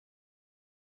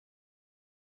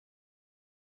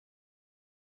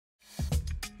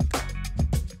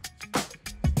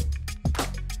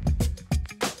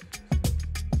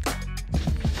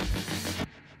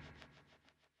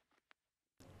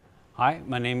Hi,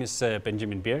 my name is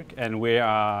Benjamin Birk, and we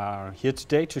are here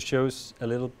today to show us a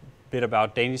little bit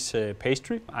about Danish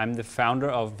pastry. I'm the founder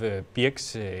of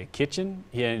Birks Kitchen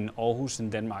here in Aarhus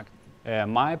in Denmark.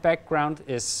 My background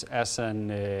is as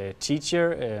a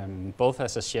teacher, both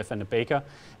as a chef and a baker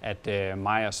at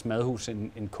Meyers Madhus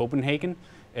in Copenhagen,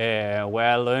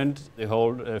 where I learned the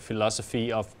whole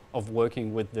philosophy of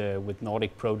working with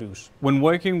Nordic produce. When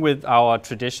working with our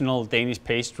traditional Danish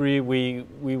pastry, we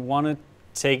want to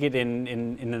take it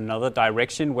in another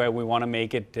direction where we want to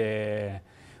make it,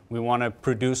 we want to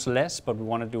produce less, but we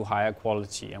want to do higher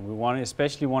quality. And we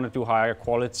especially want to do higher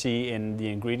quality in the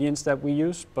ingredients that we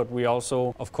use, but we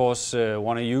also, of course,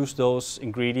 want to use those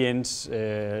ingredients,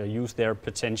 use their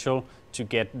potential to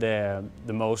get the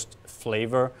most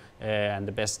flavor and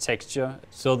the best texture.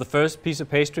 So the first piece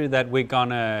of pastry that we're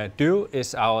gonna do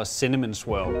is our cinnamon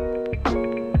swirl.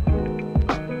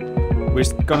 We're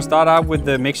gonna start out with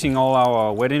mixing all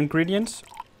our wet ingredients.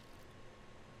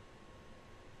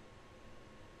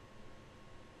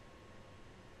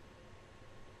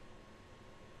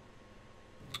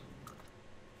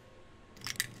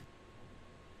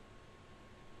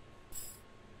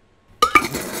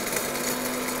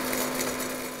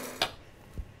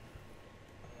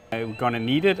 We're gonna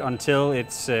knead it until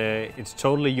it's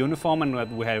totally uniform and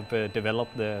that we have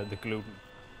developed the gluten.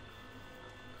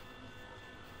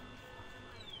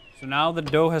 So now the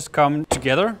dough has come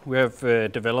together. We have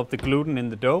developed the gluten in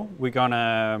the dough. We're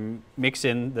gonna mix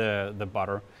in the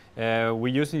butter.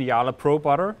 We're using the Arla Pro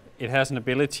butter. It has an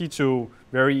ability to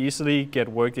very easily get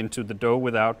worked into the dough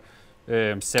without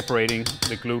separating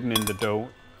the gluten in the dough.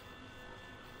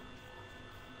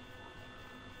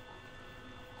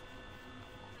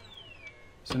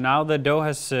 So now the dough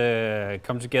has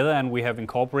come together and we have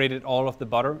incorporated all of the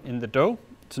butter in the dough.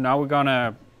 So now we're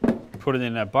gonna put it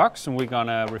in a box and we're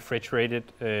gonna refrigerate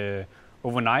it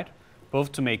overnight,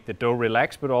 both to make the dough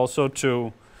relax, but also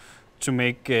to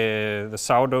make the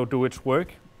sourdough do its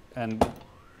work and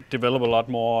develop a lot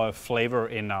more flavor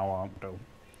in our dough.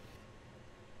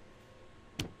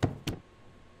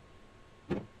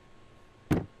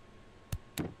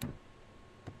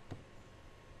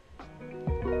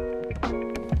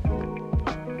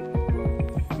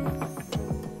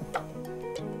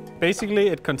 Basically,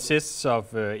 it consists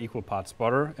of equal parts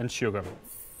butter and sugar.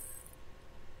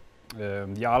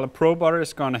 The Arla Pro butter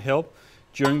is going to help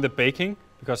during the baking,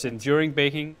 because during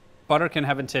baking, butter can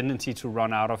have a tendency to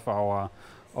run out of our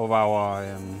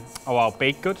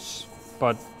baked goods,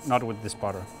 but not with this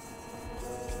butter.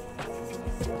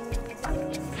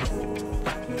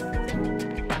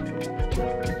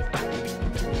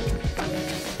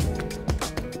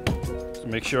 So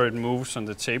make sure it moves on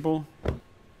the table.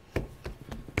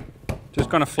 Just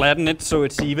gonna flatten it so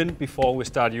it's even before we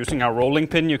start using our rolling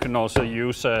pin. You can also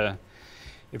use,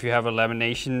 if you have a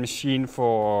lamination machine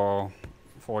for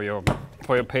your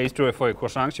pastry or for your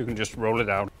croissants, you can just roll it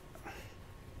out.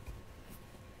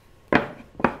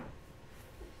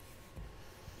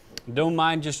 Don't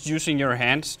mind just using your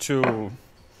hands to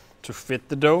fit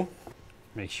the dough.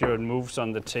 Make sure it moves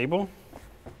on the table.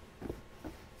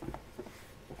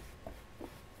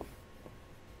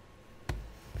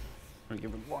 I'll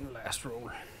give it one last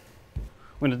roll.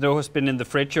 When the dough has been in the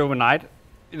fridge overnight,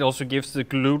 it also gives the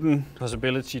gluten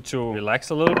possibility to relax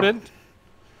a little bit,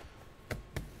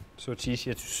 so it's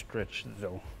easier to stretch the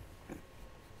dough.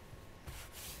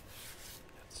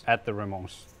 Let's add the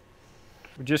remones.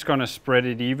 We're just gonna spread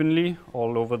it evenly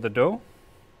all over the dough,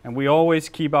 and we always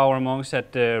keep our remones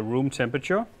at room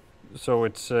temperature, so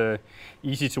it's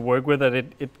easy to work with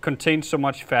it. It contains so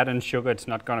much fat and sugar, it's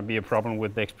not going to be a problem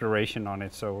with the expiration on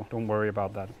it, so don't worry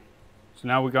about that. So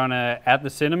now we're going to add the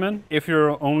cinnamon. If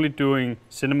you're only doing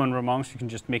cinnamon remones, you can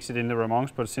just mix it in the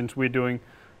remones, but since we're doing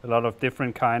a lot of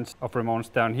different kinds of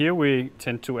remones down here, we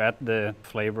tend to add the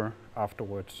flavor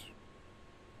afterwards.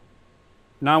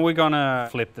 Now we're going to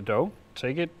flip the dough.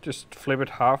 Take it, just flip it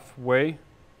halfway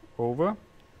over.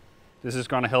 This is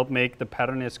going to help make the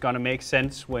pattern. It's going to make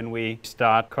sense when we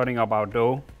start cutting up our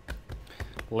dough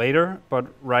later, but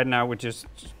right now we just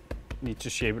need to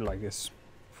shape it like this.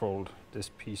 Fold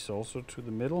this piece also to the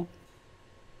middle.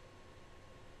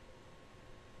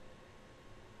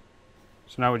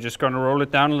 So now we're just going to roll it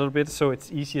down a little bit so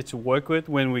it's easier to work with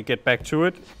when we get back to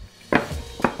it.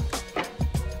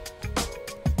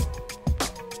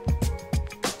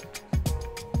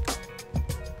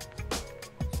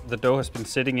 The dough has been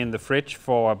sitting in the fridge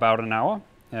for about an hour,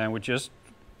 and we just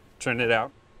turn it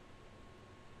out.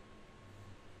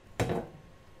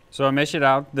 So I measured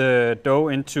out the dough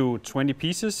into 20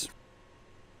 pieces.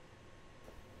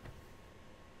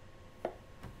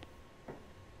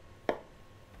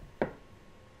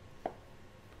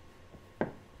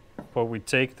 but we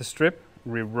take the strip,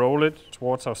 we roll it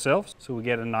towards ourselves so we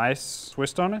get a nice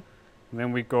twist on it. And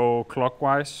then we go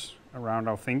clockwise around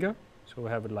our finger, so we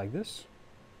have it like this.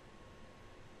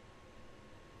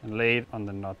 And lay it on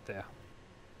the nut there.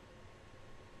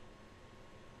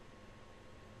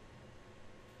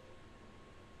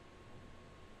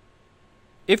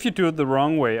 If you do it the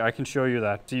wrong way, I can show you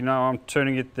that. See, now I'm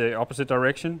turning it the opposite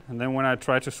direction, and then when I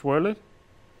try to swirl it,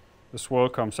 the swirl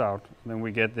comes out, and then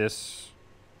we get this.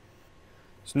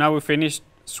 So now we finished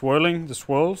swirling the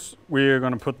swirls. We're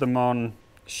gonna put them on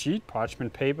sheet,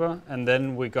 parchment paper, and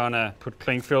then we're gonna put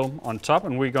cling film on top,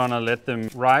 and we're gonna let them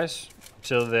rise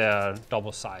till they're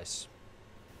double size.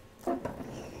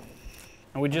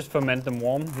 And we just ferment them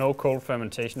warm, no cold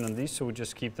fermentation on these, so we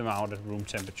just keep them out at room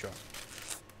temperature.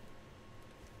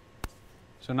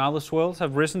 So now the swirls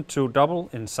have risen to double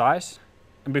in size.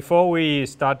 And before we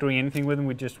start doing anything with them,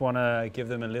 we just want to give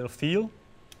them a little feel.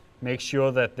 Make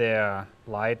sure that they're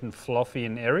light and fluffy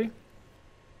and airy.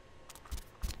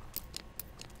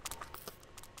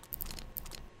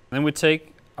 Then we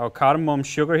take our cardamom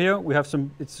sugar here. We have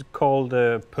some, it's called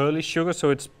pearly sugar,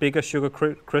 so it's bigger sugar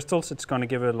crystals. It's going to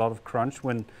give it a lot of crunch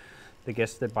when the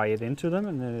guests they bite into them,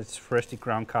 and then it's freshly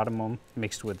ground cardamom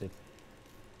mixed with it.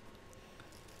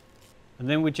 And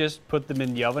then we just put them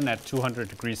in the oven at 200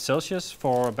 degrees Celsius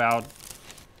for about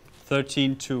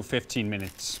 13 to 15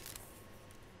 minutes.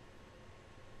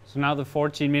 So now the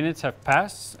 14 minutes have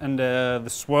passed and the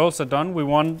swirls are done. We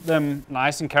want them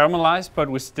nice and caramelized, but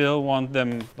we still want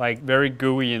them like very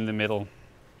gooey in the middle.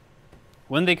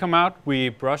 When they come out, we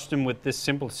brush them with this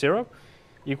simple syrup,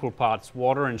 equal parts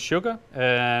water and sugar.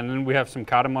 And then we have some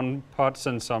cardamom pods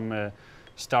and some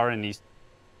star anise.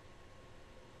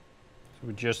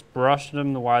 We just brush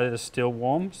them while they're still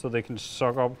warm so they can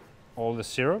suck up all the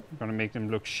syrup. We're gonna make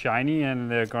them look shiny and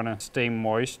they're gonna stay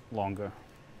moist longer.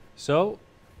 So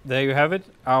there you have it,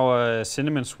 our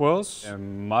cinnamon swirls, a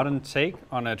modern take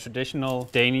on a traditional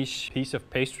Danish piece of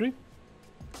pastry.